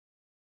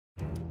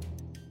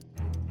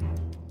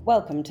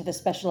Welcome to the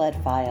Special Ed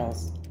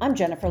Files. I'm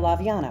Jennifer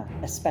Laviano,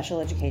 a special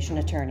education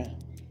attorney.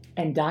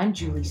 And I'm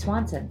Julie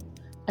Swanson,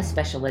 a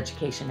special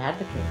education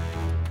advocate.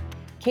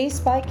 Case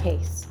by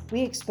case,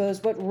 we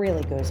expose what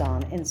really goes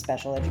on in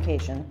special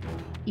education.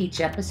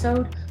 Each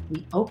episode,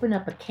 we open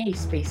up a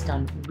case based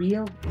on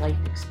real life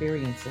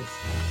experiences.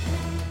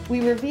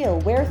 We reveal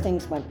where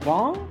things went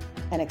wrong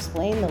and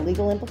explain the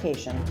legal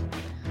implication.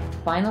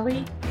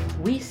 Finally,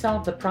 we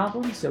solve the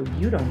problem so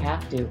you don't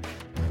have to.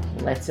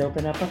 Let's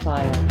open up a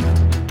file.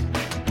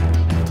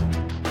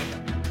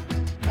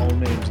 All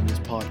names in this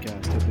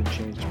podcast have been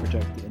changed to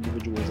protect the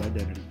individual's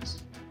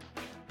identities.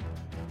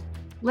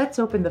 Let's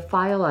open the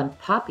file on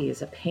Poppy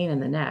as a pain in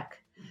the neck.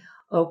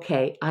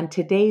 Okay, on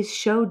today's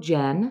show,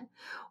 Jen,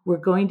 we're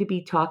going to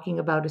be talking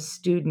about a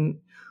student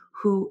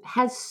who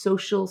has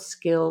social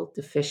skill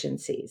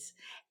deficiencies.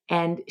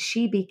 And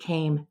she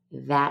became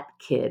that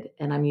kid,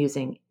 and I'm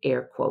using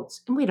air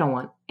quotes. And we don't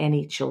want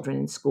any children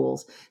in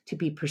schools to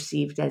be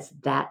perceived as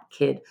that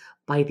kid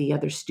by the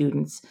other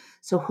students.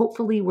 So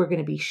hopefully we're going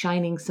to be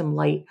shining some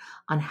light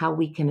on how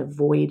we can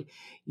avoid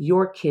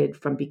your kid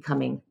from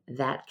becoming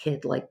that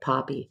kid like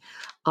Poppy.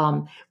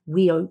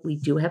 We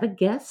do have a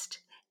guest,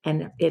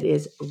 and it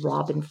is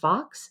Robin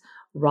Fox.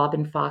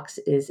 Robin Fox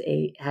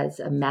has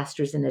a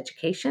master's in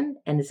education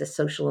and is a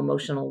social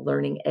emotional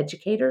learning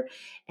educator.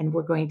 And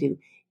we're going to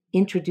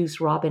introduce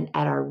Robin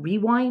at our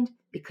rewind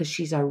because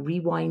she's our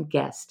rewind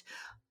guest.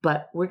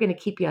 But we're going to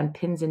keep you on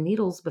pins and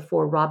needles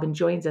before Robin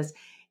joins us.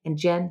 And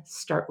Jen,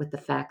 start with the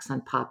facts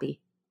on Poppy.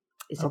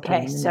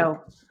 Okay, so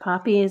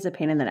Poppy is a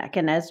pain in the neck.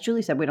 And as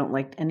Julie said, we don't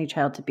like any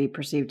child to be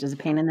perceived as a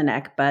pain in the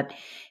neck, but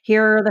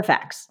here are the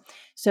facts.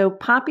 So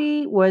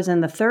Poppy was in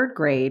the third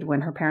grade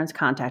when her parents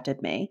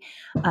contacted me.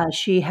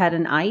 She had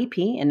an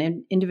IEP,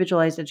 an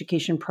individualized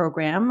education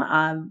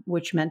program,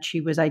 which meant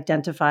she was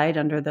identified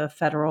under the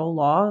federal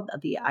law,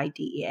 the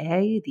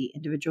IDEA, the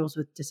Individuals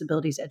with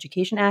Disabilities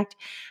Education Act,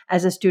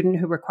 as a student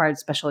who required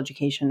special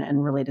education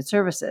and related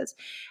services.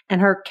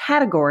 And her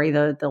category,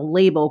 the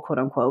label, quote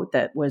unquote,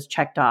 that was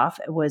checked off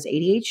was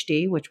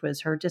ADHD, which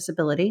was her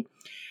disability.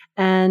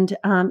 And,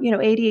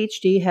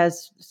 ADHD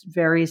has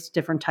various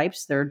different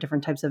types. There are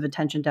different types of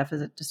attention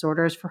deficit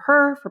disorders.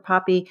 For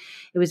Poppy,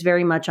 it was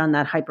very much on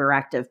that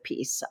hyperactive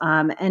piece.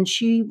 And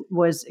she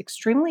was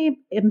extremely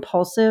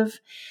impulsive.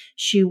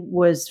 She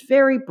was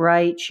very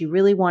bright. She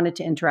really wanted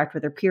to interact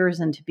with her peers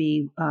and to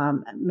be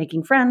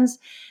making friends.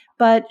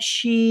 But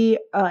she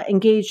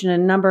engaged in a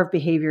number of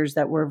behaviors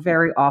that were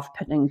very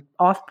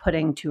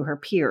off-putting to her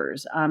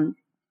peers.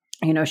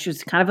 She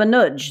was kind of a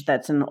nudge.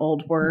 That's an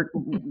old world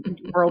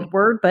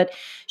word, but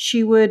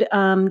she would,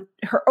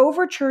 her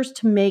overtures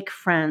to make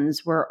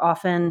friends were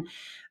often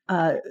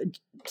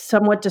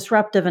somewhat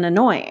disruptive and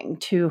annoying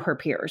to her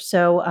peers.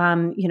 So,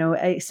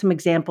 some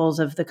examples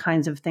of the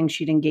kinds of things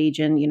she'd engage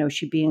in,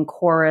 she'd be in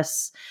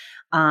chorus,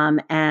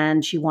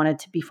 and she wanted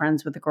to be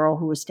friends with the girl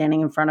who was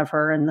standing in front of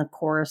her in the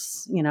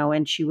chorus,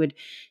 and she would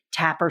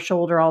tap her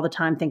shoulder all the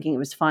time thinking it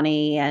was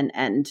funny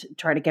and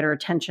try to get her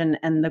attention.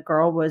 And the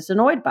girl was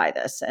annoyed by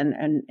this.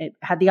 And it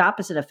had the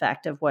opposite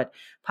effect of what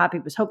Poppy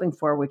was hoping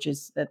for, which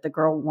is that the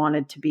girl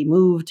wanted to be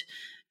moved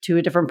to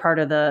a different part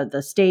of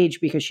the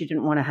stage because she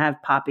didn't want to have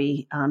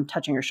Poppy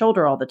touching her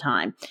shoulder all the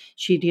time.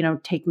 She'd,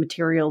 take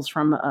materials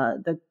from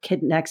the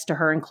kid next to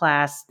her in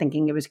class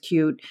thinking it was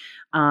cute.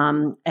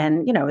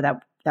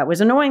 That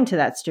was annoying to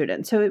that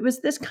student. So it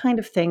was this kind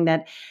of thing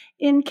that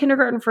in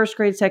kindergarten, first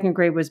grade, second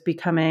grade was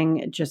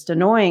becoming just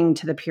annoying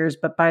to the peers.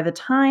 But by the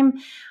time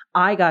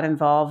I got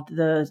involved,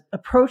 the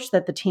approach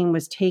that the team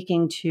was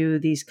taking to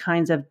these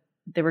kinds of,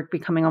 they were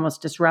becoming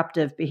almost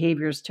disruptive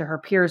behaviors to her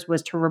peers,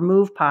 was to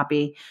remove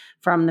Poppy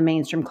from the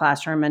mainstream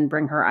classroom and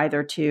bring her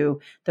either to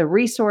the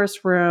resource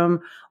room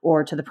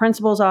or to the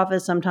principal's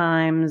office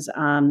sometimes,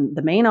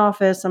 the main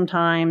office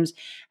sometimes.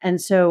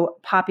 And so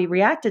Poppy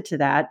reacted to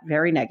that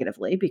very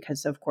negatively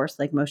because, of course,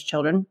 like most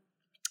children,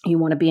 you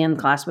want to be in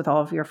class with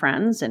all of your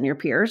friends and your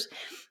peers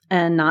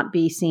and not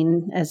be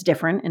seen as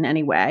different in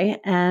any way.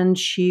 And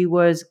she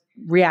was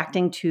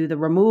reacting to the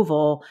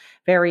removal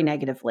very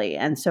negatively.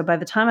 And so by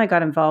the time I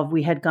got involved,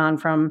 we had gone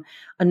from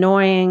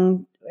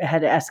annoying,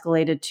 had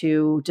escalated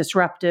to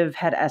disruptive,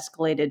 had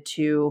escalated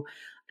to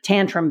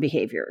tantrum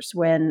behaviors.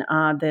 When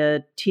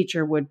the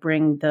teacher would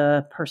bring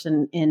the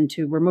person in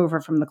to remove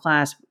her from the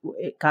class,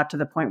 it got to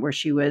the point where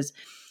she was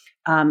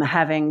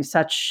having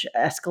such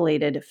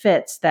escalated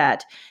fits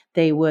that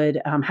they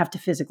would have to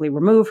physically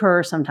remove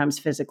her, sometimes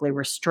physically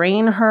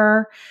restrain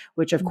her,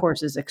 which of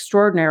course is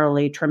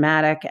extraordinarily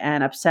traumatic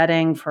and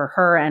upsetting for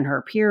her and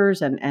her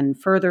peers, and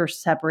further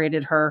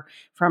separated her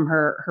from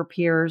her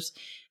peers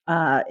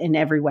in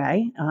every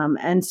way.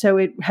 And so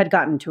it had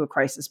gotten to a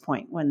crisis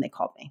point when they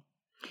called me.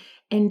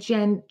 And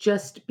Jen,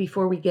 just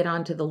before we get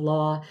on to the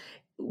law,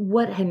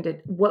 what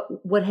ended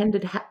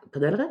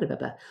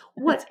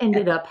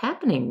up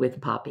happening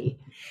with Poppy?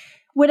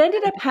 What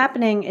ended up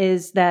happening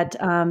is that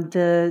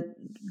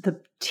the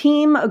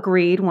team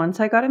agreed, once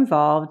I got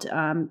involved,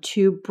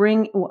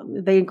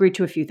 they agreed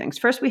to a few things.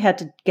 First, we had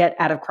to get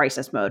out of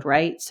crisis mode,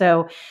 right?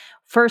 So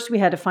first we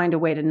had to find a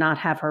way to not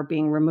have her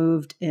being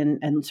removed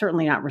and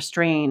certainly not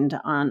restrained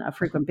on a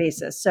frequent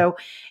basis. So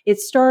it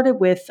started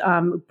with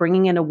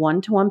bringing in a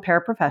one-to-one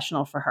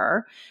paraprofessional for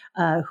her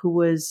who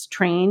was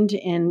trained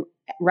in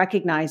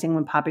recognizing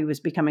when Poppy was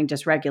becoming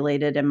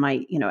dysregulated and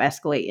might,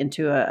 escalate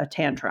into a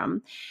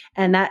tantrum.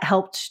 And that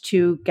helped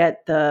to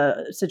get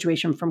the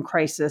situation from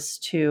crisis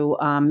to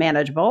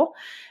manageable.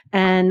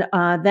 And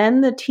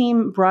then the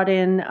team brought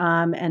in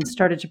and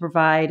started to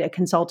provide a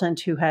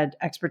consultant who had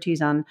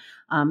expertise on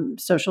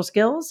social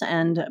skills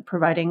and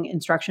providing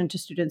instruction to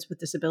students with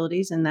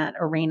disabilities in that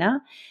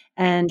arena.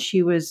 And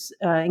she was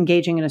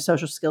engaging in a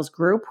social skills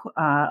group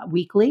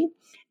weekly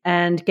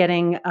and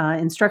getting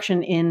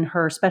instruction in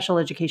her special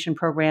education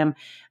program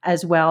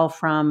as well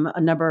from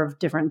a number of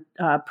different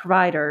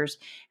providers.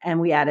 And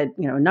we added,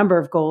 a number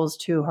of goals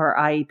to her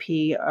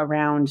IEP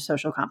around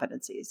social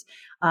competencies.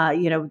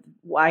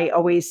 I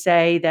always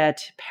say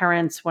that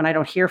parents, when I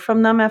don't hear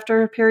from them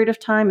after a period of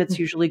time, it's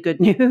usually good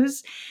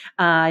news.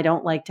 I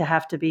don't like to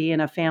have to be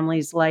in a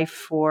family's life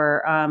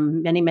for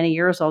many, many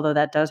years, although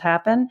that does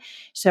happen.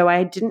 So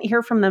I didn't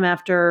hear from them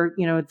after,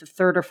 the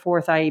third or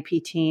fourth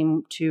IEP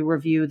team to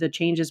review the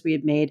changes we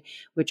had made,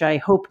 which I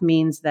hope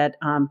means that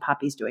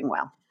Poppy's doing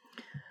well.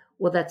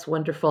 Well, that's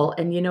wonderful.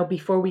 And,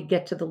 before we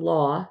get to the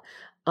law,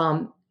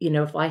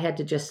 if I had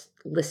to just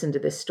listen to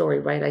this story,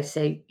 right, I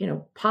say,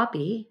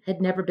 Poppy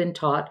had never been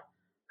taught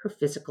her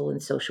physical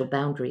and social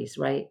boundaries,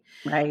 right?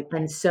 Right.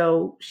 And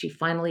so she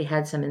finally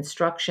had some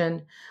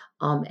instruction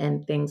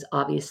and things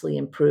obviously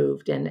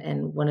improved.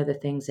 And one of the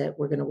things that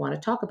we're going to want to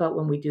talk about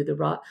when we do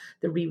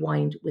the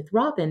rewind with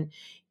Robin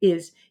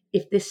is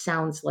if this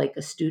sounds like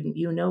a student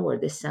or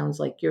this sounds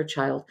like your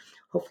child,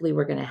 hopefully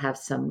we're going to have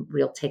some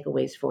real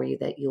takeaways for you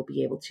that you'll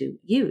be able to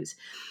use.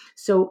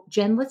 So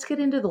Jen, let's get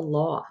into the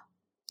law.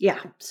 Yeah.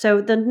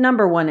 So the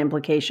number one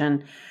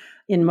implication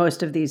in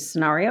most of these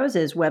scenarios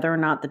is whether or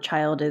not the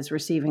child is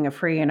receiving a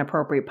free and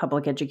appropriate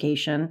public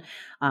education,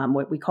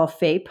 what we call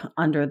FAPE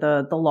under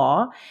the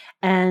law.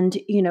 And,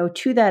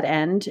 to that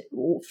end,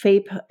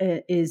 FAPE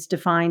is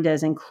defined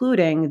as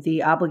including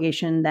the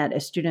obligation that a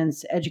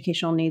student's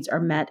educational needs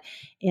are met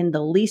in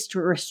the least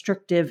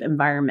restrictive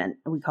environment.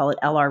 We call it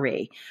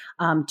LRE.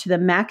 To the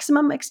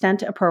maximum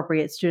extent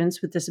appropriate,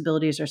 students with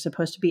disabilities are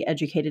supposed to be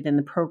educated in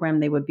the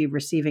program they would be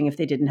receiving if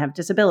they didn't have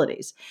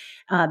disabilities.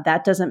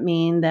 That doesn't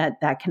mean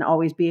that can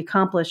always be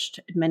accomplished.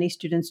 Many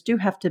students do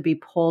have to be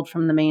pulled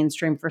from the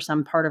mainstream for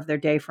some part of their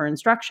day for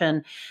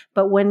instruction.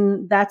 But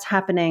when that's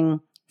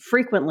happening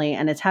frequently,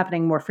 and it's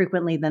happening more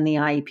frequently than the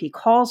IEP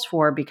calls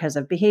for because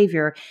of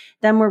behavior,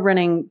 then we're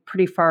running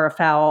pretty far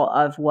afoul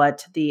of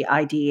what the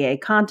IDEA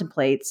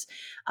contemplates,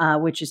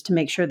 which is to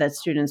make sure that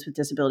students with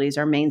disabilities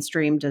are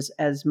mainstreamed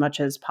as much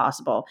as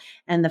possible.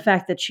 And the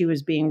fact that she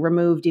was being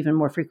removed even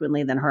more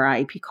frequently than her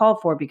IEP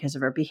called for because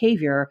of her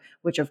behavior,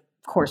 which of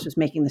course was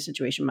making the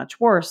situation much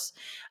worse,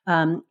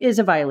 is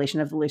a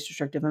violation of the least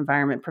restrictive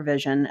environment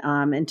provision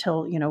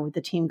until,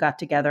 the team got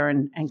together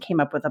and came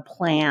up with a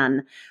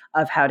plan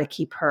of how to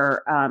keep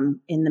her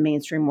in the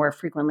mainstream more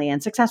frequently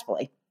and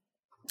successfully.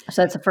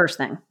 So that's the first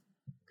thing.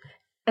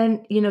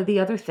 And, the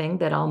other thing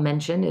that I'll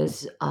mention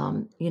is,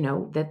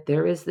 that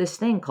there is this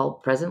thing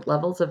called present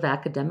levels of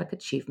academic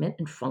achievement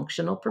and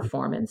functional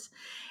performance.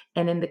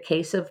 And in the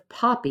case of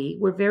Poppy,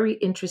 we're very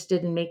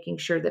interested in making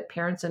sure that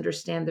parents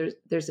understand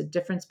there's a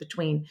difference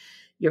between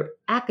your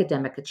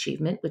academic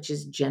achievement, which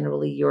is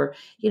generally your,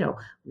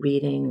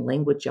 reading,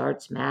 language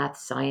arts, math,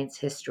 science,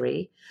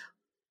 history,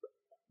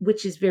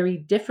 which is very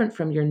different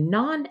from your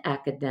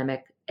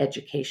non-academic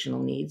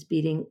educational needs,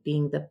 being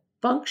the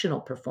functional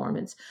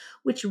performance,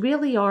 which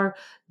really are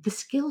the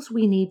skills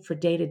we need for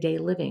day-to-day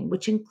living,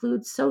 which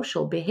includes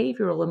social,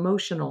 behavioral,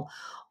 emotional,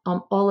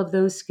 all of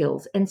those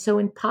skills. And so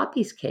in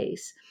Poppy's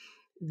case,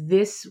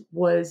 this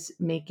was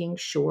making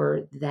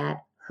sure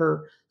that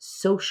her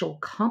social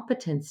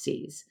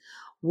competencies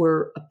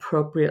were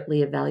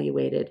appropriately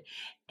evaluated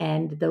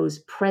and those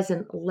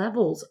present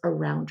levels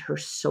around her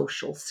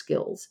social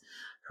skills,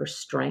 her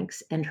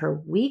strengths and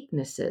her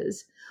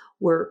weaknesses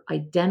were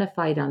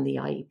identified on the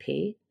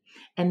IEP,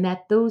 and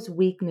that those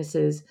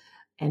weaknesses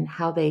and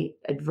how they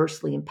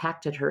adversely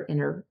impacted her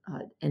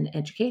in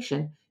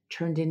education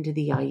turned into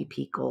the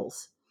IEP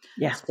goals.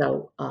 Yeah.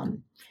 So,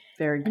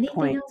 very good anything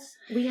point. else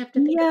we have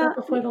to think about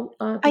before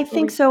I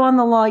think so on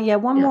the law. Yeah.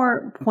 One Yeah.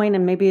 more point,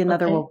 and maybe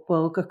another Okay.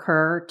 will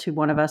occur to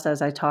one of us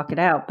as I talk it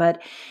out.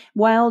 But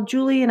while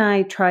Julie and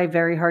I try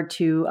very hard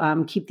to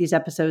keep these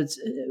episodes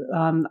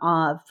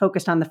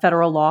focused on the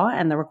federal law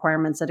and the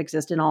requirements that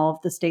exist in all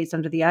of the states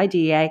under the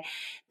IDEA,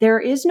 there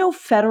is no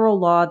federal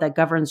law that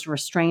governs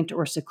restraint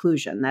or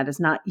seclusion. That is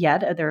not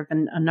yet. There have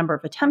been a number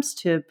of attempts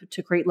to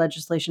create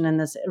legislation in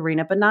this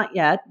arena, but not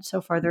yet.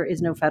 So far, there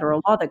is no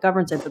federal law that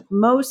governs it. But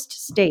most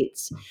states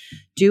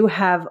do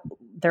have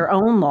their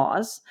own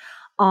laws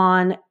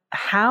on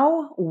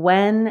how,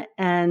 when,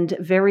 and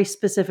very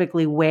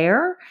specifically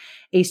where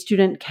a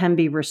student can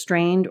be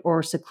restrained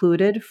or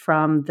secluded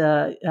from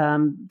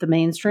the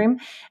mainstream,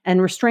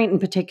 and restraint in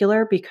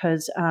particular,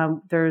 because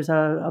there's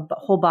a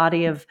whole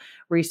body of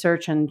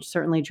research, and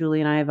certainly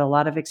Julie and I have a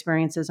lot of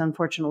experiences,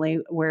 unfortunately,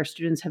 where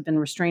students have been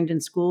restrained in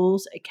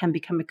schools. It can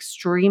become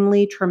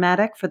extremely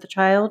traumatic for the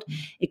child.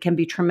 It can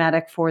be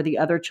traumatic for the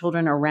other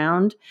children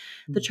around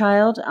the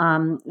child,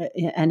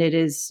 and it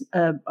is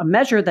a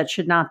measure that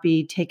should not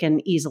be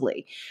taken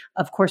easily.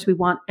 Of course, we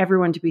want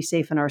everyone to be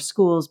safe in our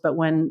schools, but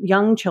when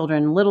young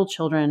children, little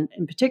children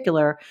in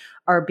particular,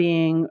 are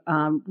being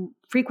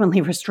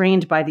frequently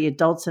restrained by the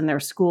adults in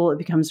their school, it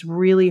becomes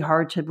really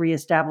hard to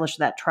reestablish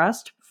that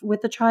trust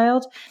with the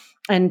child,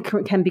 and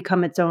can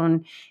become its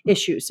own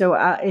issue. So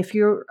if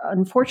you're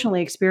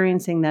unfortunately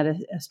experiencing that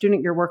a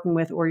student you're working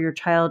with or your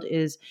child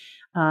is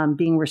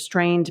being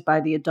restrained by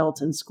the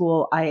adults in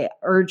school, I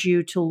urge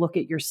you to look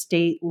at your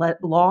state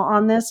law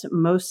on this.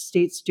 Most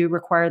states do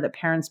require that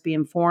parents be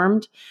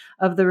informed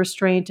of the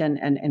restraint and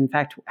in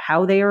fact,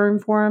 how they are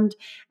informed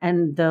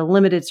and the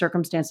limited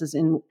circumstances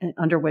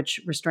under which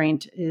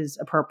restraint is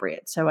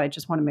appropriate. So I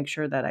just want to make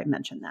sure that I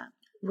mention that.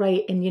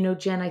 Right. And,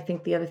 Jen, I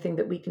think the other thing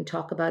that we can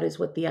talk about is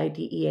what the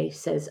IDEA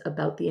says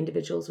about the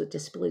Individuals with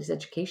Disabilities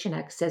Education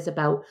Act says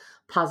about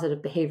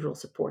positive behavioral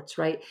supports,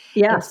 right?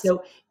 Yes. And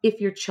so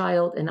if your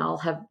child, and I'll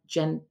have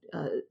Jen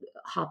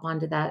hop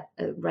onto that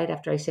right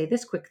after I say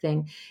this quick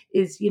thing,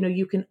 is,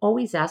 you can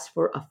always ask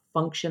for a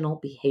functional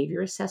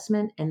behavior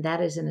assessment. And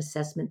that is an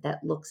assessment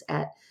that looks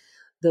at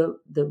the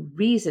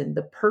reason,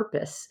 the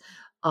purpose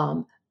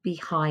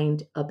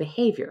behind a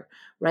behavior,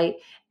 right?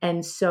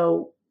 And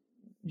so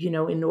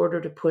in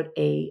order to put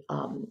a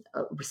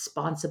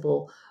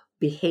responsible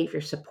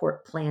behavior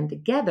support plan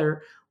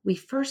together, we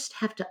first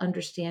have to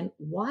understand,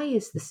 why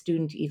is the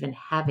student even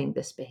having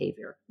this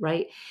behavior,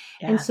 right?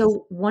 Yes. And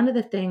so one of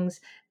the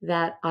things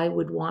that I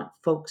would want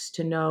folks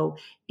to know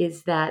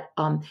is that,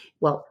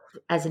 well,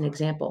 as an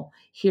example,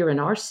 here in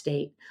our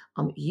state,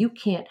 you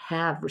can't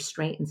have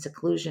restraint and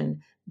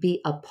seclusion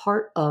be a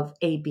part of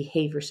a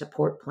behavior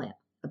support plan,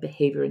 a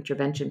behavior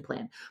intervention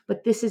plan.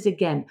 But this is,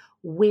 again,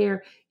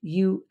 where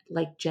you,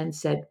 like Jen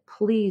said,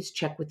 please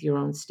check with your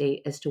own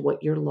state as to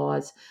what your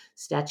laws,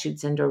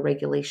 statutes, and or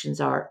regulations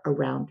are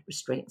around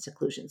restraint and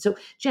seclusion. So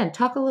Jen,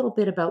 talk a little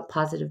bit about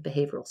positive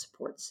behavioral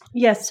supports.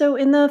 Yes. So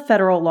in the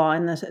federal law,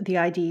 in the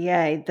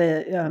IDEA,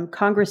 the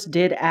Congress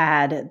did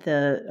add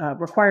the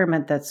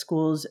requirement that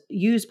schools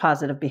use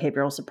positive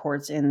behavioral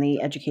supports in the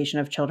education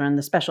of children,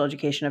 the special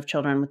education of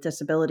children with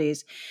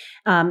disabilities.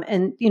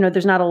 And,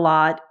 there's not a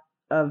lot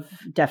of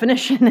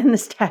definition in the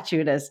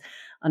statute, as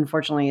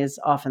unfortunately is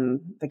often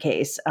the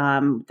case.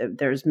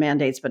 There's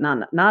mandates, but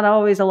not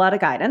always a lot of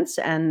guidance.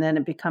 And then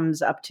it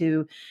becomes up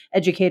to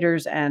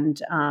educators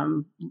and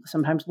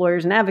sometimes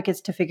lawyers and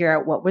advocates to figure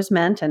out what was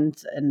meant,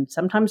 and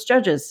sometimes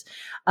judges.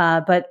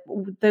 But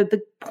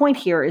the point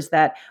here is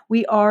that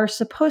we are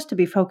supposed to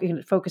be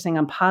focusing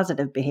on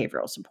positive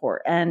behavioral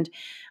support. And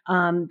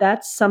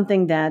that's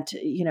something that,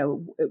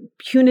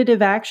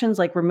 punitive actions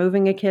like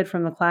removing a kid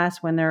from the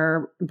class when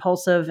they're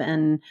impulsive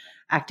and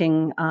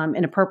acting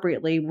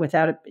inappropriately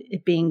without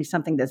it being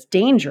something that's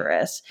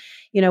dangerous,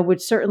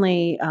 would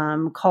certainly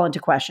call into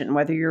question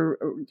whether your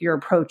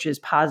approach is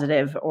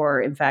positive or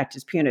in fact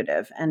is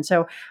punitive. And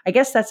so I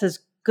guess that's as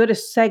good a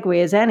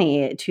segue as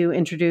any to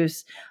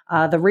introduce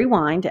the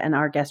Rewind and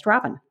our guest,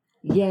 Robin.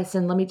 Yes,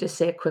 and let me just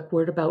say a quick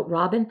word about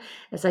Robin.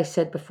 As I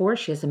said before,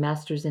 she has a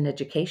master's in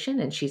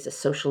education, and she's a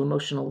social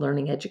emotional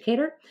learning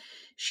educator.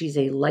 She's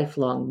a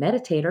lifelong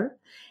meditator,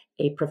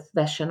 a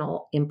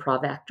professional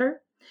improv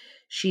actor.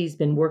 She's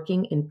been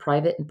working in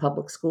private and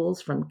public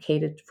schools from K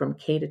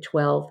to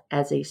 12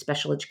 as a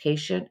special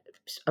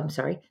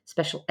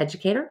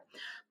educator,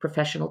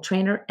 professional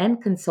trainer,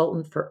 and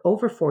consultant for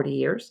over 40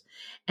 years.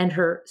 And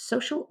her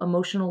social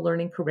emotional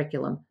learning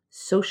curriculum,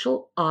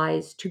 Social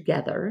Eyes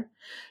Together,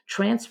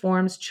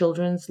 transforms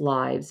children's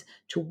lives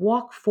to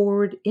walk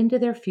forward into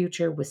their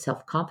future with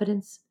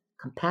self-confidence,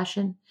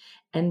 compassion,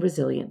 and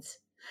resilience.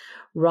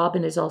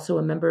 Robin is also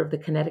a member of the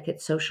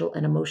Connecticut Social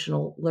and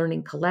Emotional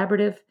Learning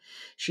Collaborative.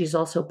 She's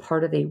also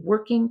part of a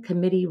working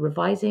committee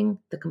revising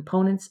the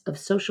components of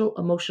social,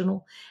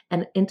 emotional,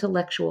 and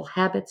intellectual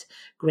habits,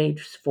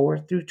 grades 4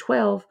 through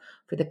 12,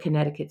 for the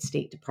Connecticut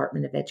State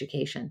Department of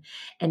Education.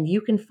 And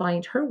you can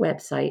find her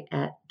website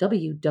at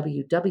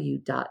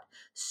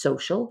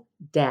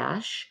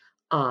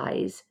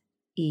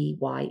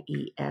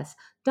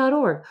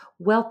www.social-eyes.org.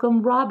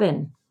 Welcome,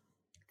 Robin.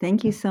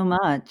 Thank you so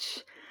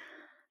much.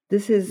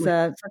 This is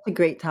such a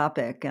great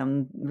topic.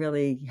 I'm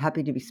really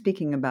happy to be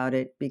speaking about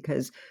it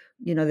because,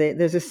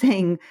 there's a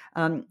saying,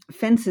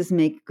 fences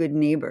make good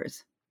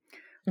neighbors.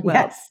 Well,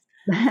 Yes.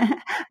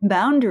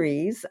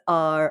 Boundaries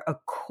are a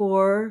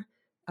core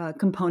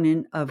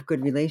component of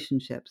good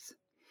relationships.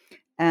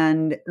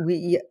 And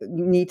we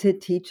need to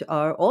teach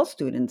all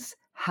students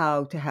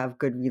how to have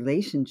good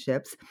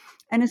relationships,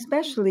 and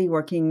especially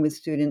working with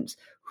students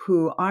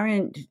who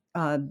aren't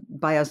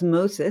by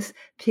osmosis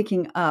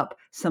picking up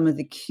some of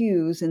the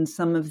cues and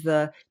some of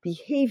the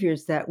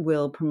behaviors that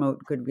will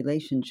promote good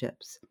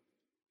relationships.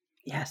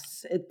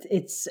 Yes,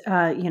 it's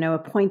a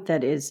point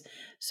that is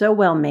so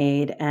well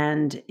made,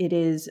 and it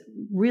is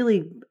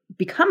really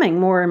becoming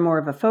more and more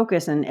of a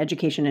focus in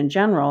education in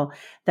general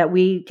that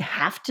we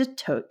have to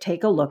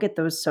take a look at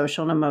those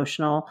social and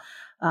emotional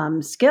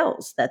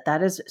skills.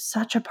 That is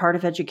such a part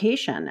of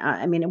education.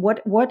 I mean,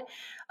 what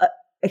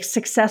a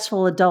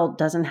successful adult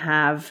doesn't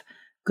have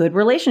good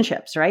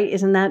relationships, right?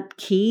 Isn't that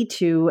key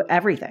to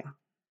everything?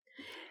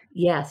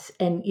 Yes.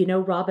 And,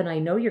 Robin, I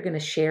know you're going to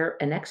share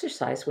an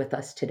exercise with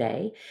us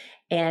today.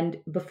 And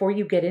before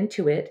you get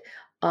into it,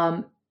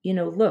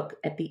 look,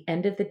 at the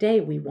end of the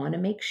day, we want to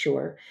make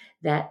sure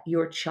that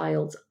your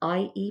child's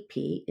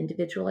IEP,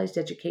 Individualized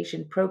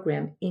Education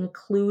Program,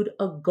 include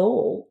a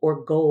goal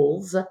or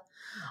goals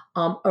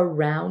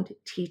around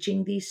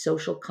teaching these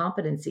social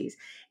competencies.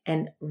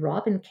 And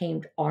Robin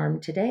came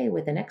armed today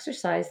with an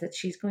exercise that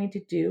she's going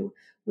to do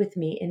with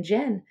me and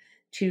Jen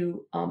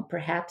to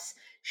perhaps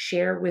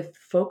share with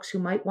folks who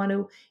might want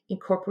to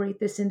incorporate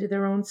this into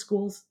their own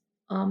schools'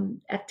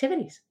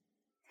 activities.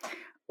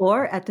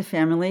 Or at the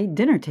family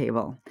dinner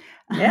table.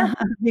 Yeah.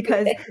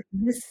 Because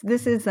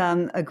this is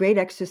a great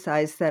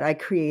exercise that I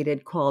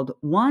created called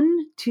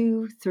 1,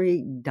 2,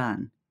 3,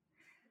 done.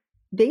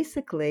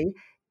 Basically,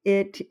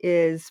 it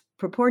is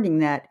purporting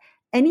that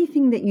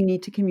anything that you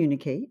need to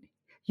communicate,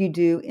 you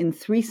do in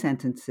 3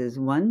 sentences,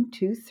 1,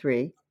 2,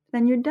 3,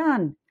 then you're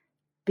done.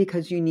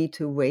 Because you need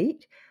to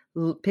wait,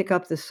 pick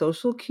up the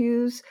social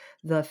cues,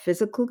 the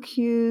physical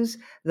cues,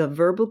 the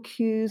verbal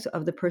cues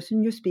of the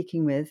person you're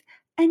speaking with,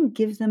 and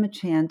give them a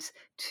chance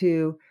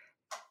to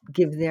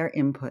give their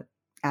input,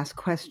 ask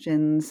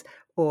questions,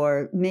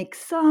 or make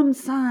some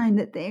sign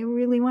that they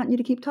really want you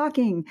to keep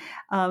talking.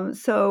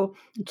 So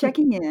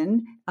checking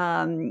in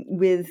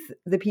with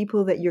the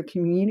people that you're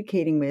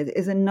communicating with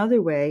is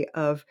another way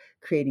of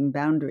creating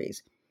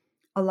boundaries.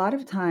 A lot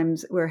of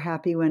times we're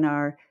happy when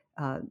our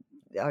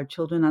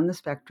children on the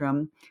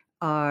spectrum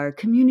are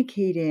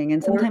communicating,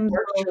 and Or sometimes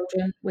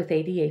children with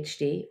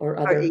ADHD or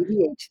our other.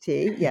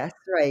 ADHD, yes,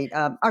 right.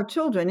 Our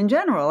children in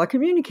general are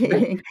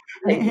communicating,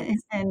 Right.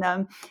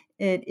 and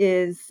it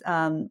is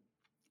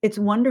it's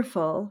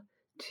wonderful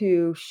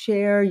to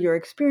share your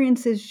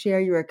experiences, share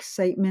your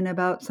excitement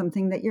about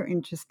something that you're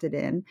interested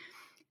in,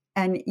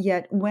 and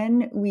yet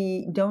when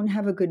we don't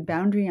have a good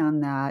boundary on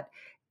that,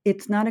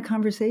 it's not a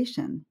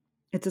conversation;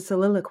 it's a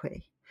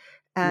soliloquy,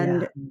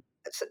 and Yeah.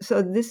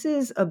 so this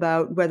is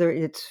about whether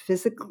it's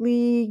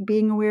physically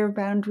being aware of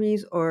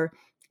boundaries or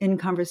in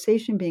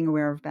conversation being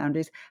aware of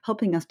boundaries,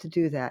 helping us to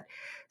do that.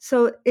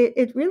 So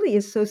it really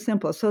is so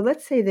simple. So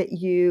let's say that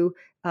you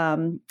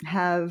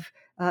have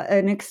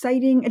an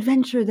exciting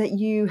adventure that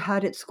you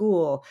had at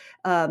school,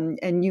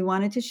 and you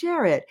wanted to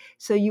share it.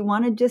 So you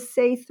want to just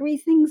say 3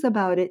 things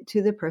about it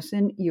to the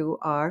person you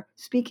are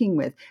speaking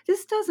with.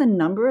 This does a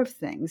number of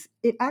things.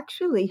 It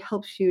actually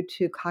helps you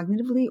to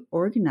cognitively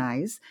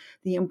organize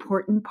the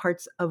important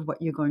parts of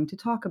what you're going to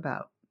talk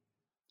about,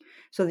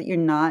 so that you're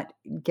not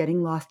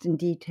getting lost in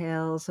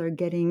details or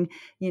getting,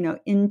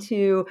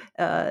 into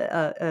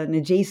an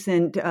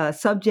adjacent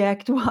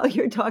subject while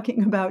you're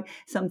talking about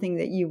something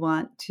that you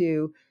want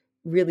to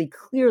really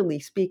clearly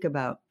speak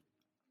about.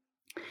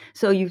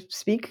 So you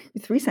speak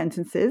 3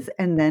 sentences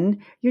and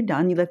then you're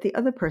done. You let the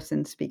other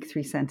person speak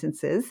 3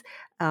 sentences,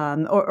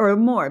 or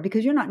more,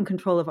 because you're not in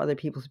control of other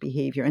people's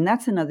behavior. And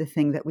that's another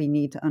thing that we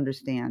need to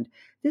understand.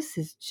 This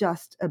is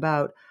just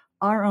about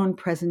our own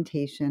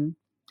presentation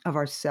of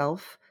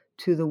ourself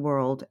to the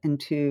world and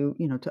to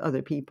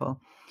other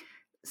people.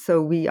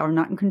 So we are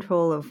not in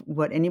control of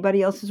what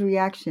anybody else's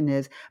reaction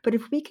is. But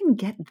if we can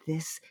get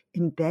this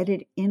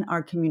embedded in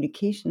our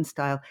communication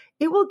style,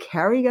 it will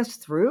carry us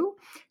through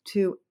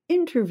to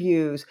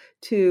interviews,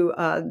 to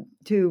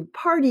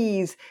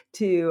parties,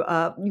 to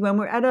when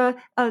we're at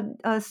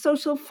a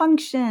social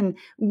function.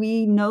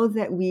 We know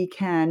that we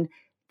can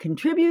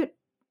contribute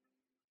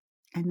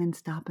and then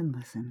stop and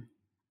listen.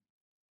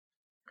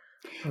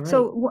 All right.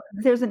 So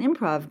there's an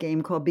improv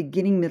game called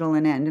Beginning, Middle,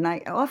 and End, and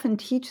I often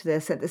teach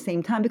this at the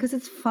same time because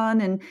it's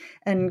fun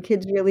and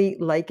kids really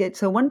like it.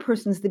 So one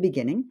person's the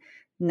beginning,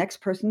 next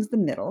person's the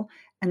middle,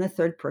 and the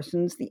third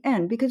person's the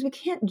end, because we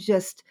can't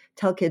just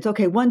tell kids,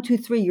 okay, 1, 2,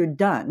 3, you're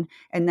done,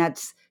 and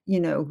that's,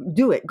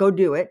 do it, go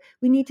do it.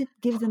 We need to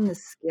give them the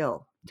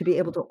skill to be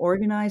able to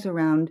organize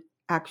around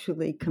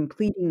actually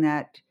completing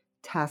that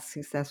task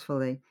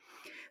successfully.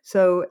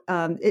 So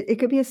it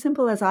could be as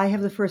simple as I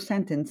have the first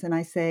sentence and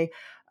I say,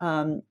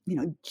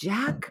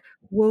 Jack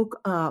woke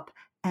up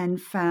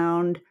and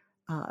found,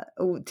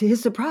 to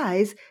his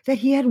surprise, that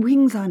he had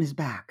wings on his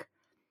back.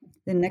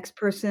 The next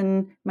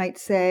person might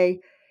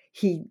say,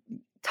 he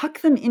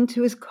tucked them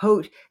into his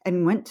coat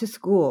and went to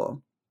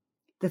school.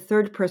 The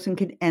third person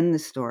could end the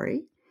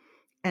story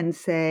and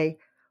say,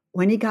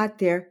 when he got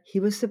there, he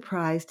was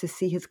surprised to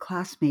see his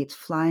classmates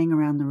flying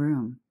around the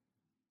room.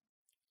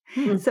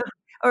 So,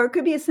 or it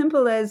could be as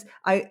simple as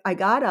I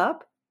got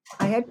up,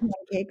 I had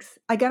pancakes,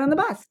 I got on the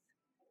bus.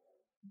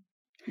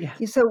 Yeah.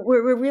 So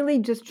we're really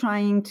just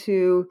trying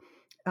to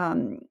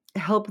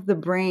help the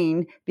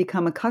brain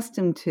become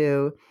accustomed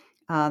to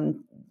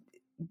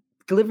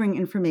delivering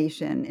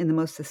information in the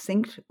most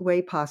succinct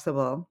way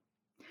possible,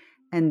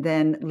 and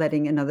then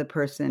letting another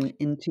person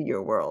into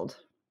your world.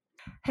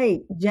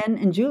 Hey, Jen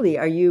and Julie,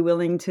 are you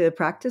willing to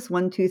practice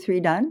 1, 2, 3,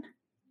 done?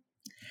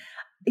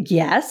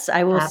 Yes,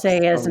 I will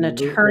say as an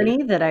Absolutely.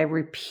 attorney that I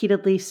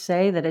repeatedly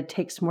say that it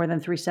takes more than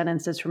 3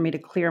 sentences for me to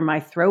clear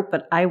my throat,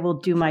 but I will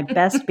do my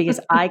best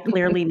because I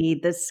clearly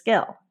need this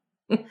skill.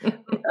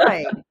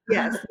 Right.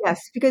 Yes.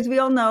 Because we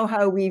all know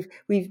how we've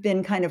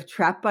been kind of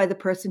trapped by the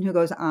person who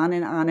goes on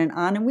and on and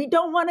on, and we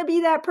don't want to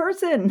be that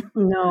person.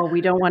 No, we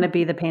don't want to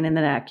be the pain in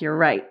the neck. You're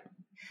right.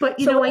 But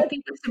I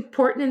think what's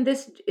important in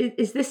this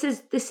is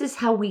this is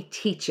how we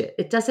teach it.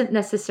 It doesn't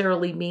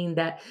necessarily mean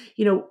that,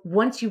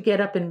 once you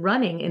get up and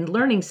running and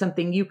learning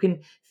something, you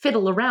can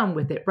fiddle around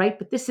with it, right?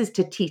 But this is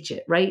to teach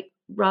it, right,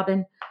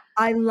 Robin?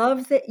 I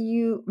love that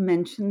you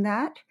mentioned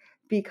that,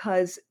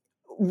 because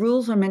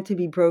rules are meant to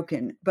be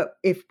broken. But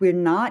if we're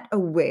not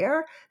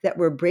aware that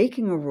we're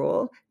breaking a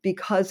rule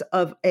because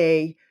of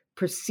a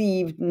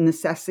perceived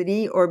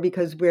necessity, or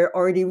because we're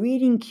already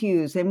reading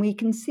cues and we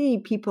can see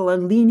people are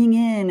leaning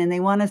in and they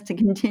want us to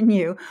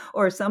continue,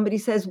 or somebody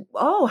says,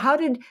 oh, how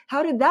did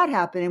that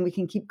happen? And we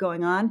can keep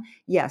going on.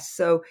 Yes.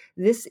 So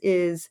this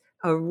is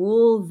a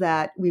rule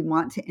that we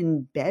want to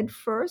embed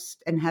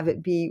first and have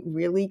it be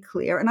really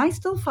clear. And I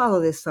still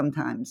follow this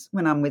sometimes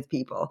when I'm with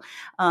people.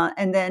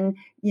 And then,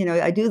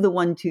 I do the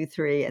 1, 2,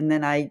 3, and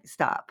then I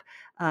stop.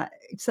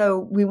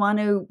 So we want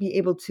to be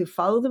able to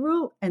follow the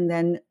rule, and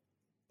then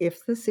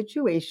if the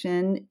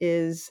situation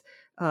is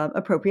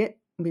appropriate,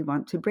 we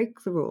want to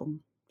break the rule.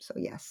 So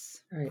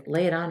yes. All right,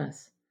 lay it on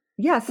us.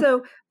 Yeah.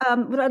 So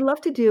what I'd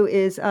love to do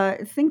is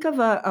think of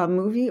a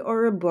movie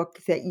or a book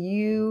that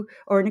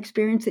or an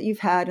experience that you've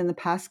had in the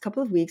past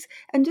couple of weeks,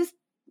 and just,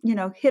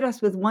 hit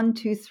us with 1,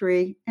 2,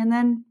 3, and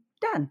then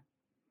done.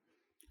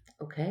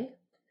 Okay.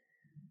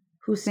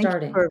 Who's Thank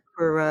starting? you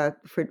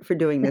for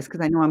doing this, because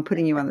I know I'm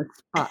putting you on the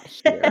spot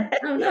here.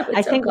 No,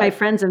 I think my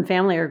friends and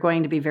family are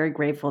going to be very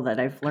grateful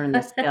that I've learned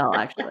this skill,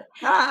 actually.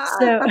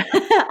 So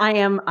I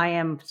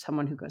am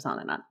someone who goes on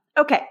and on.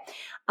 Okay,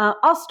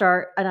 I'll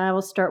start, and I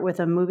will start with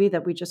a movie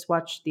that we just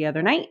watched the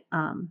other night,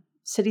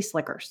 City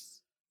Slickers.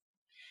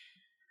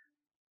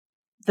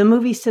 The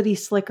movie City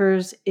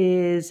Slickers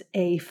is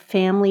a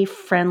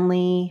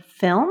family-friendly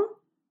film.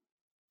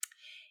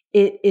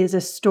 It is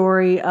a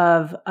story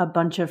of a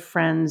bunch of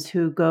friends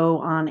who go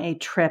on a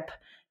trip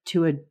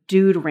to a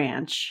dude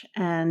ranch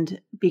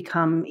and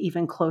become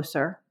even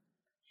closer.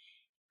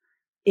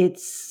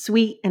 It's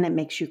sweet and it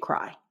makes you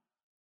cry.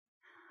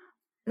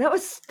 That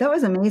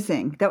was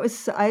amazing.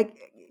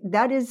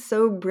 That is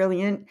so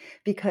brilliant,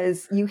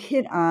 because you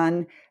hit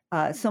on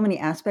so many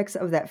aspects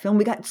of that film.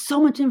 We got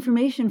so much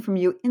information from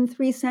you in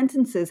 3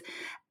 sentences.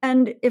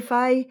 And if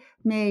I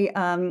may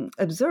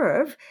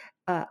observe,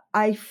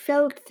 I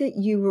felt that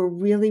you were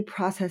really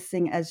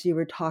processing as you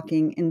were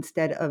talking,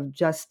 instead of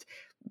just,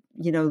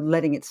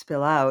 letting it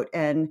spill out.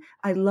 And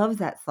I love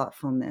that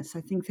thoughtfulness.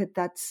 I think that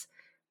that's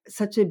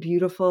such a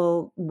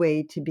beautiful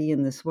way to be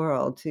in this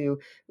world, to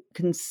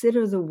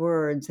consider the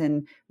words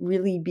and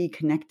really be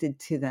connected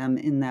to them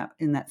in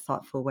that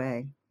thoughtful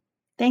way.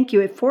 Thank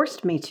you. It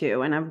forced me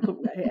to, and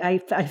I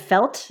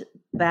felt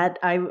that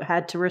I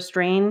had to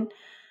restrain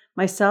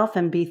myself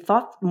and be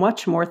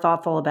much more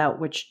thoughtful about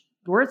which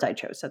words I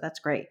chose. So that's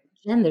great.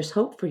 Jen, there's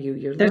hope for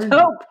you. There's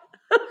hope.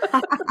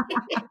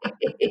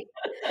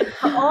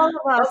 For all of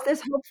us.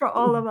 There's hope for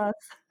all of us.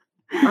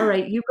 All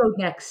right, you go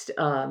next,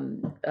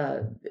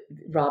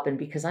 Robin,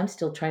 because I'm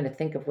still trying to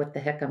think of what the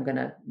heck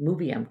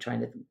movie I'm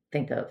trying to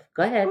think of.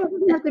 Go ahead. Well, it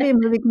doesn't have to be a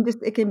movie.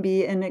 It can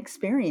be an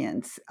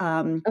experience.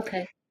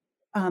 Okay.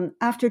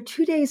 After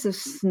 2 days of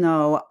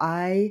snow,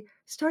 I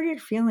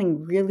started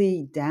feeling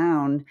really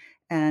down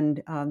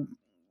and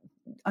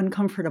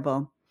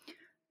uncomfortable.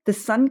 The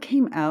sun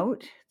came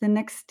out the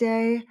next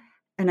day,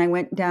 and I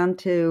went down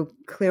to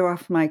clear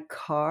off my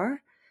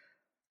car.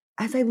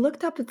 As I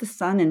looked up at the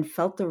sun and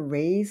felt the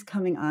rays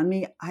coming on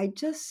me, I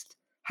just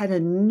had a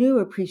new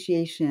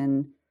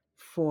appreciation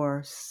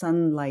for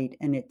sunlight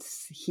and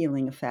its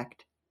healing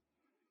effect.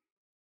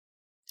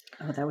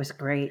 Oh, that was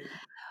great.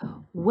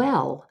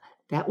 Well,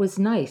 that was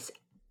nice.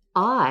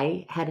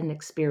 I had an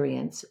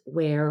experience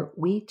where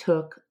we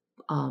took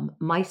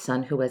my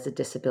son, who has a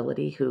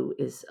disability, who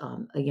is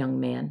a young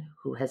man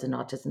who has an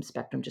autism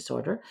spectrum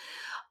disorder.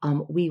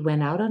 We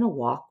went out on a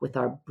walk with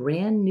our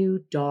brand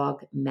new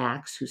dog,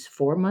 Max, who's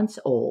 4 months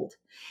old.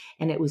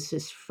 And it was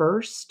his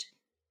first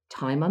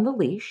time on the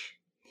leash.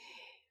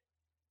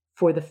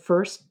 For the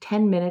first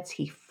 10 minutes,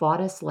 he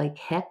fought us like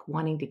heck,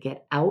 wanting to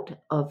get out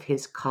of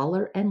his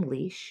collar and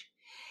leash.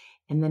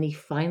 And then he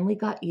finally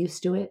got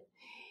used to it.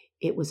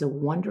 It was a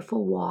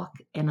wonderful walk,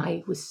 and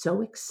I was so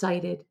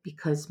excited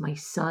because my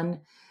son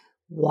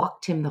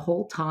walked him the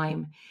whole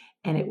time,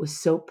 and it was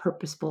so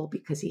purposeful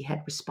because he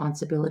had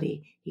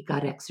responsibility, he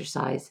got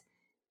exercise,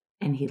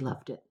 and he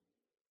loved it.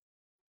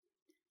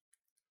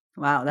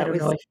 Wow, that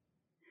was a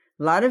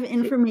lot of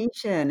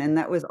information, and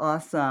that was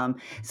awesome.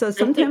 So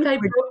sometimes I think I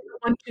broke the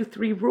 1, 2,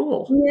 3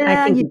 rule.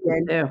 Yeah, I think you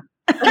you did. did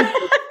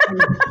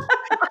too.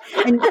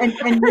 And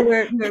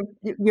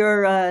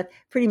you're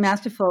pretty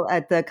masterful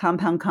at the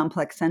compound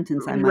complex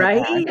sentence, I might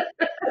add. Right?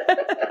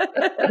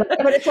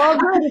 But it's all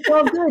good. It's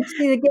all good.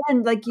 See,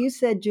 again, like you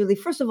said, Julie,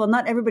 first of all,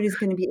 not everybody's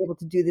going to be able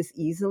to do this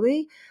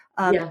easily.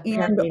 Yeah, And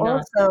apparently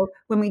not. also,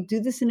 when we do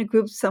this in a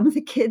group, some of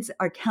the kids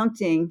are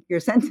counting your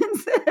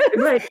sentences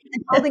Right.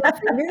 and holding up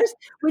fingers,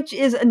 which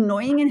is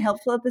annoying and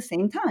helpful at the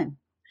same time.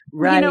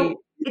 Well, you Right. know,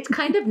 it's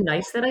kind of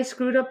nice that I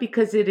screwed up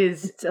because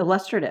It's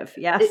illustrative.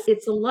 Yes.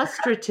 it's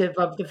illustrative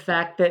of the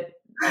fact that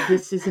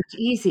this isn't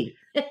easy.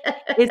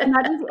 It's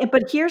not easy,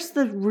 but here's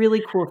the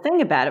really cool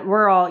thing about it.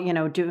 We're all,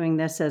 doing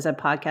this as a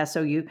podcast,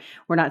 so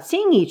we're not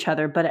seeing each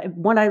other. But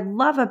what I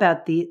love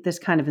about this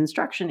kind of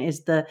instruction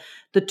is the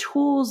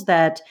tools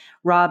that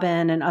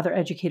Robin and other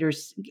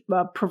educators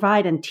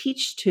provide and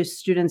teach to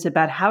students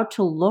about how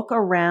to look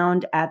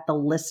around at the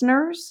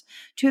listeners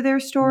to their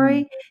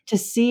story to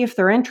see if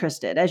they're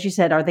interested. As you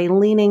said, are they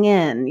leaning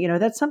in?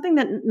 That's something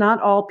that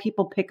not all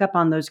people pick up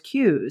on those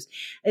cues.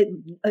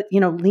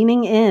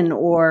 Leaning in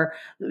or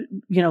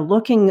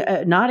looking,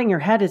 nodding your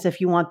head as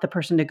if you want the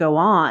person to go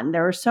on.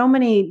 There are so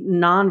many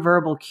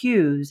nonverbal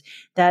cues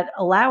that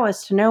allow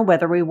us to know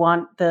whether we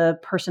want the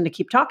person to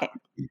keep talking.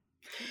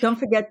 Don't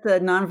forget the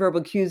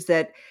nonverbal cues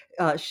that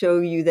show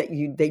you that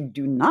they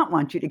do not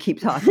want you to keep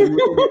talking.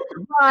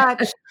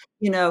 Watch,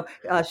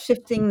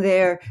 shifting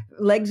their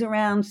legs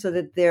around so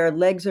that their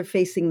legs are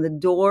facing the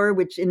door,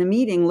 which in a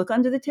meeting, look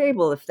under the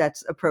table if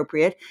that's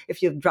appropriate.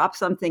 If you drop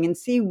something and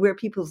see where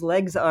people's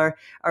legs are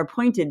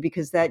pointed,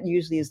 because that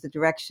usually is the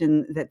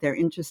direction that they're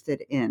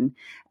interested in.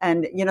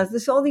 And,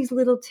 there's all these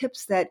little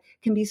tips that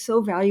can be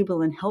so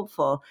valuable and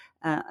helpful.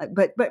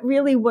 But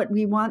really what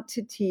we want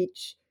to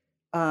teach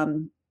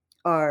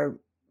our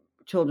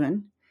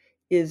children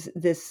is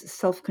this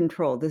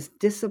self-control, this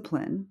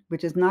discipline,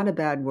 which is not a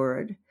bad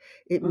word.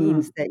 It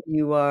means that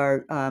you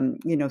are,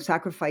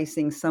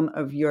 sacrificing some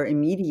of your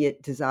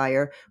immediate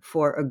desire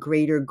for a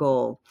greater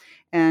goal.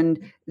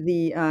 And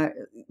the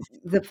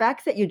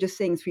fact that you're just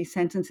saying 3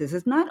 sentences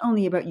is not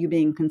only about you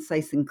being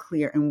concise and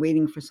clear and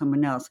waiting for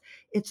someone else.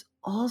 It's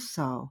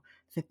also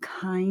the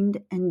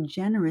kind and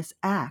generous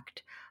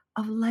act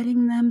of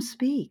letting them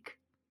speak.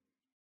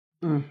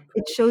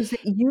 It shows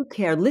that you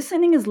care.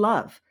 Listening is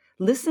love.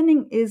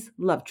 Listening is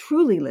love,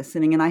 truly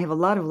listening. And I have a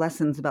lot of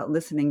lessons about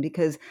listening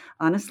because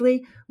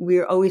honestly,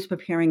 we're always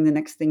preparing the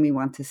next thing we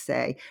want to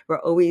say.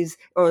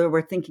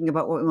 We're thinking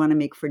about what we want to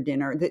make for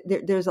dinner.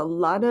 There's a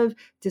lot of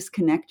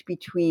disconnect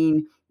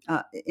between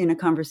in a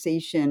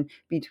conversation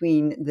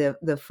between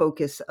the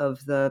focus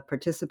of the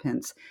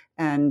participants.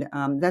 And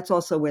that's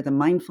also where the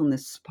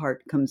mindfulness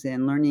part comes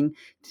in, learning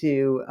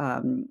to,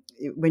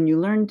 when you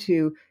learn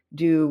to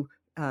do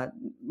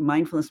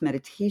mindfulness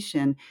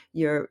meditation,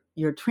 you're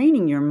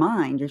training your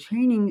mind, you're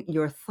training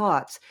your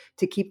thoughts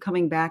to keep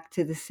coming back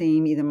to the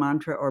same either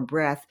mantra or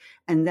breath.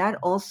 And that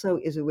also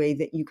is a way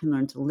that you can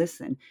learn to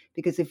listen.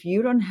 Because if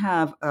you don't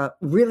have a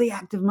really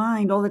active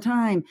mind all the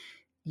time,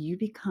 you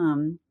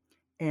become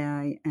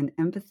an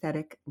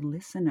empathetic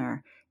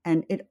listener.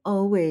 And it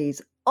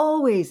always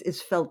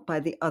is felt by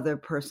the other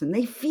person.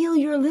 They feel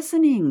you're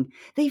listening.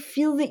 They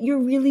feel that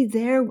you're really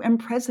there and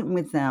present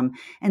with them.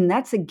 And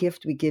that's a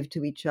gift we give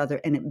to each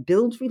other. And it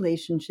builds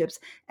relationships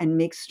and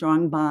makes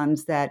strong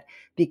bonds that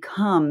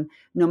become,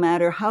 no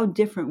matter how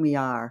different we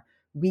are,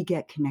 we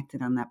get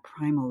connected on that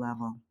primal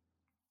level.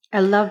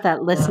 I love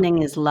that.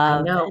 Listening is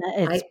love. I know.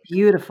 It's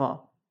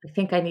beautiful. I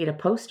think I need a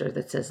poster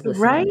that says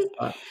listening. Right? is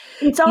love.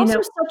 It's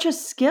also such a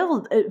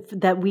skill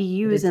that we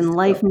use in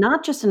life,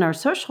 not just in our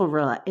social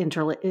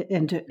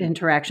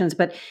interactions,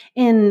 but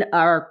in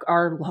our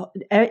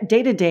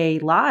day-to-day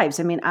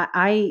lives. I mean,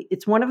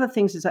 it's one of the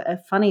things is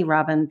funny,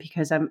 Robin,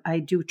 because I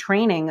do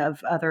training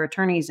of other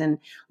attorneys in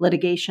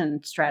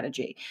litigation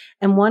strategy.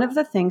 And one of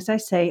the things I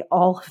say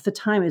all of the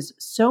time is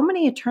so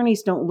many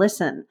attorneys don't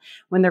listen.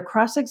 When they're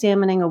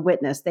cross-examining a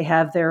witness, they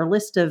have their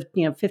list of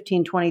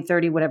 15, 20,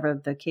 30,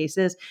 whatever the case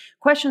is,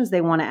 questions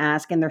they want to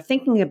ask, and they're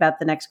thinking about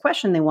the next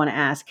question they want to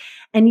ask.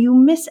 And you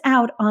miss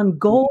out on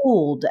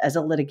gold as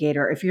a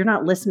litigator if you're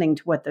not listening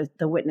to what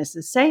the witness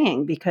is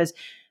saying, because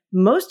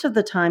most of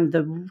the time,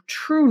 the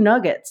true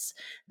nuggets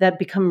that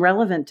become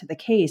relevant to the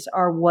case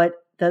are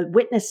what the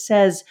witness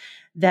says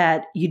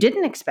that you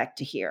didn't expect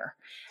to hear.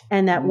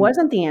 And that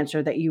wasn't the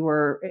answer that you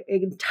were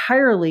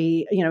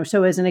entirely,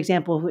 so as an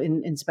example,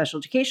 in special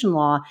education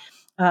law,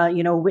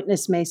 a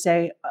witness may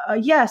say,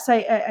 yes,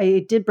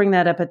 I did bring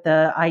that up at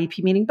the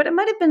IEP meeting, but it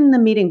might have been the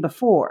meeting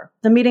before.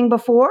 The meeting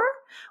before?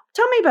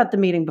 Tell me about the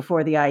meeting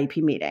before the IEP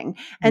meeting.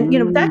 And,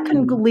 that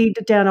can lead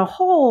down a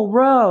whole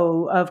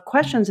row of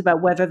questions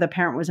about whether the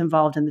parent was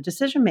involved in the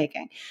decision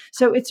making.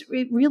 So it's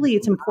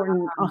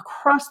important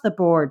across the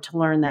board to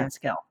learn that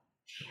skill.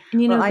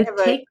 And,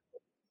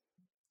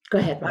 go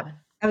ahead, Robin.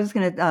 I was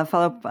going to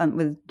follow up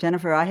with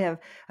Jennifer. I have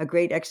a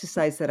great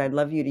exercise that I'd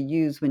love you to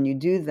use when you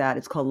do that.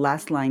 It's called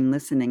last line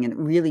listening, and it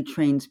really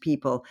trains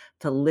people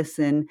to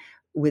listen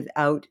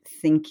without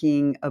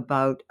thinking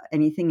about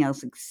anything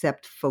else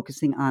except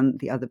focusing on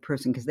the other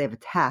person, because they have a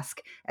task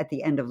at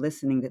the end of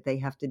listening that they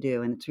have to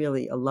do. And it's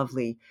really a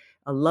lovely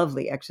a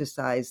lovely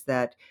exercise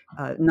that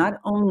not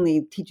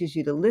only teaches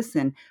you to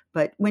listen,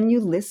 but when you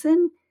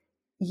listen,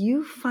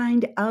 you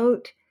find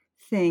out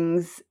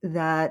things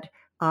that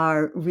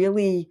are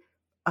really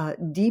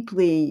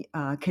deeply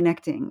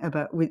connecting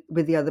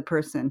with the other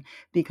person,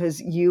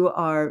 because you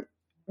are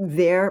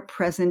there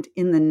present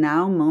in the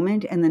now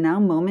moment, and the now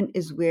moment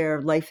is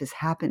where life is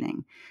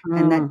happening.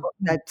 And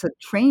that's a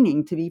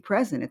training to be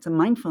present. It's a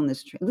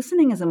mindfulness.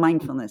 Listening is a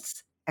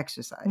mindfulness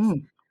exercise.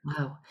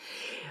 Wow.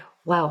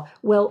 Wow.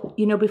 Well,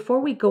 before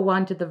we go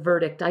on to the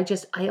verdict,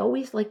 I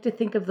always like to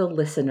think of the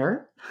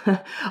listener.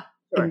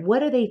 And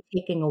what are they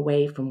taking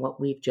away from what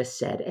we've just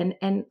said?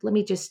 And let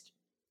me just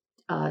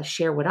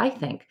share what I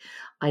think.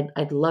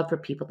 I'd love for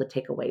people to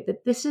take away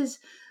that this is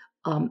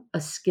a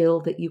skill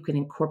that you can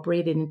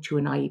incorporate into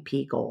an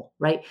IEP goal,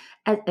 right?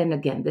 And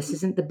again, this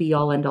isn't the be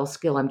all end all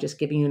skill. I'm just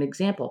giving you an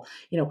example.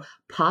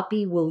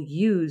 Poppy will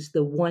use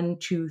the 1,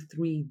 2,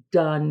 3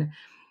 done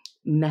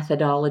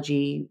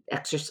methodology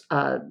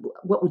exercise.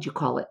 What would you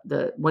call it?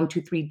 The 1,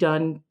 2, 3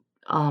 done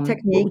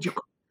technique. What would you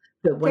call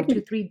the 1,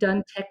 2, 3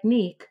 done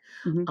technique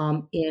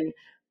in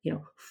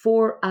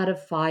 4 out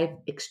of 5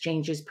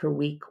 exchanges per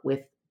week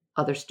with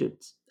other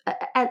students.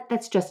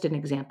 That's just an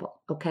example,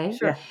 okay?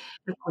 Sure.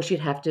 Of course, you'd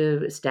have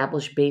to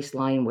establish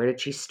baseline, where did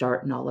she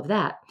start, and all of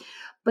that.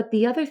 But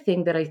the other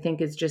thing that I think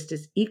is just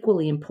as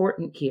equally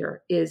important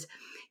here is,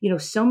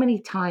 so many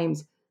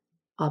times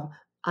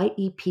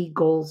IEP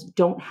goals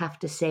don't have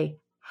to say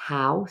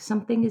how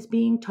something is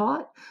being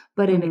taught,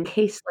 but in a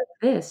case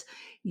like this,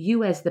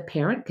 you as the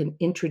parent can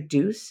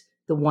introduce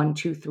the 1,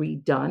 2, 3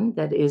 done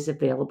that is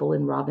available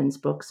in Robin's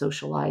book,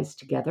 Socialize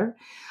Together,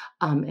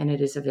 and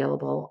it is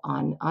available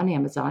on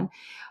Amazon.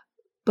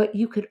 But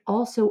you could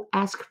also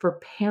ask for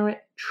parent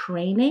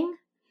training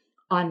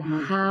on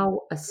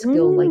how a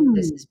skill like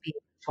this is being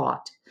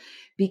taught.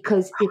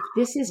 Because if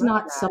this is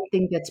not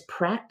something that's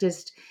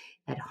practiced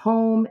at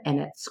home and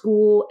at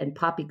school, and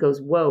Poppy goes,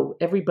 whoa,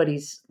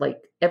 everybody's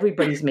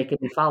making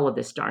me follow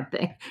this darn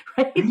thing,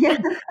 right? Yeah.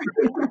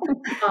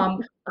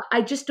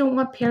 I just don't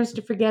want parents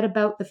to forget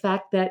about the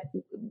fact that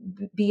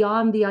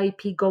beyond the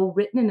IEP goal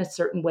written in a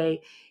certain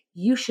way,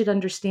 you should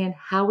understand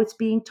how it's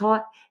being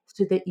taught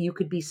so that you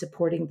could be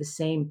supporting the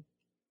same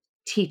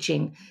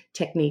teaching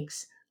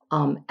techniques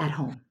at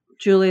home.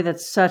 Julie,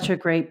 that's such a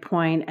great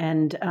point.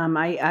 And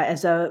I,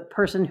 as a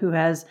person who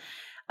has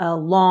a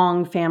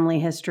long family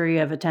history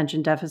of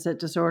attention deficit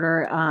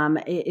disorder,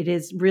 it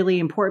is really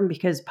important,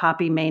 because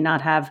Poppy may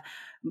not have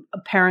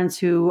parents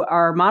who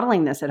are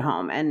modeling this at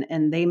home,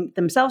 and they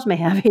themselves may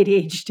have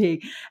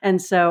ADHD.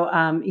 And so,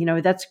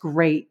 that's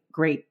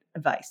great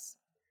advice.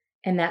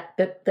 And that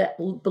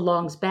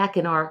belongs back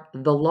in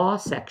the law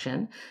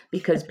section,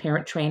 because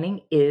parent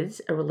training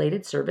is a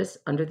related service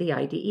under the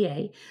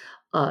IDEA,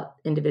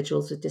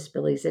 Individuals with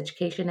Disabilities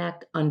Education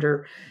Act,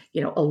 under,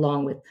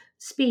 along with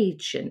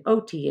speech and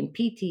OT and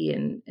PT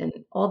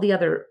and all the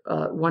other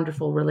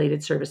wonderful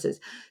related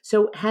services.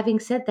 So having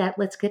said that,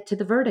 let's get to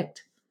the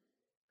verdict.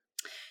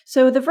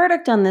 So the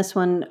verdict on this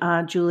one,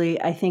 Julie,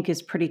 I think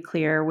is pretty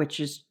clear, which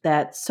is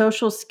that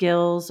social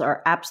skills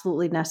are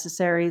absolutely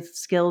necessary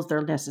skills.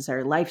 They're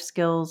necessary life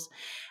skills,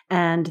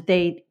 and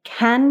they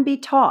can be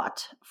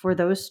taught for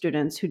those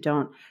students who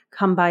don't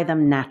come by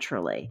them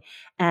naturally.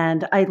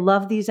 And I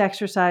love these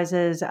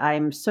exercises.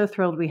 I'm so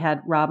thrilled we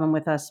had Robin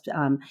with us.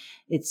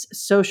 It's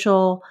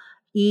Social,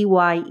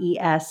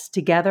 EYES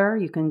Together.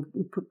 You can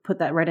put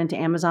that right into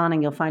Amazon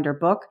and you'll find our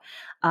book.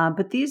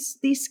 But these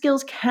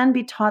skills can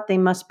be taught. They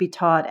must be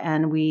taught,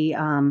 and we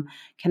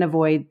can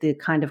avoid the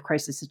kind of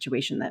crisis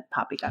situation that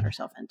Poppy got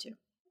herself into.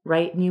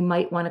 Right. And you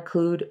might want to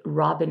include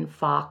Robin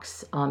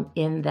Fox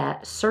in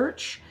that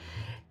search.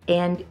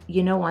 And,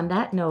 on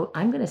that note,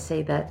 I'm going to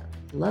say that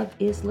love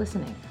is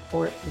listening,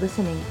 or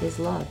listening is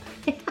love.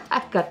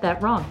 I got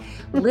that wrong.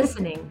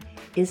 Listening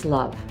is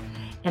love.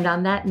 And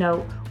on that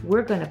note,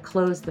 we're going to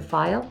close the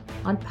file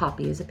on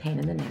Poppy is a Pain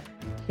in the Neck.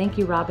 Thank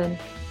you, Robin.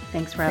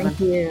 Thanks, Robin. Thank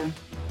you.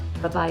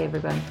 Bye-bye,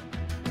 everybody.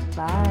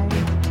 Bye.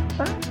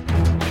 Bye.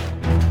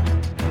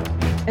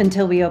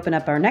 Until we open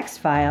up our next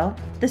file,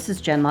 this is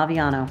Jen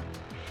Laviano.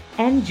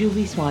 And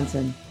Julie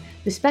Swanson.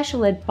 The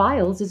Special Ed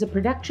Files is a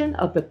production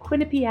of the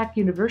Quinnipiac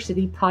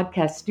University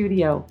Podcast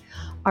Studio.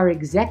 Our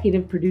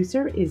executive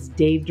producer is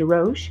Dave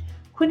DeRoche,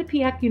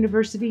 Quinnipiac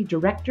University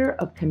Director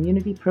of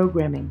Community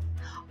Programming.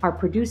 Our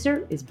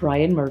producer is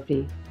Brian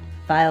Murphy.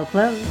 File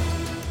closed.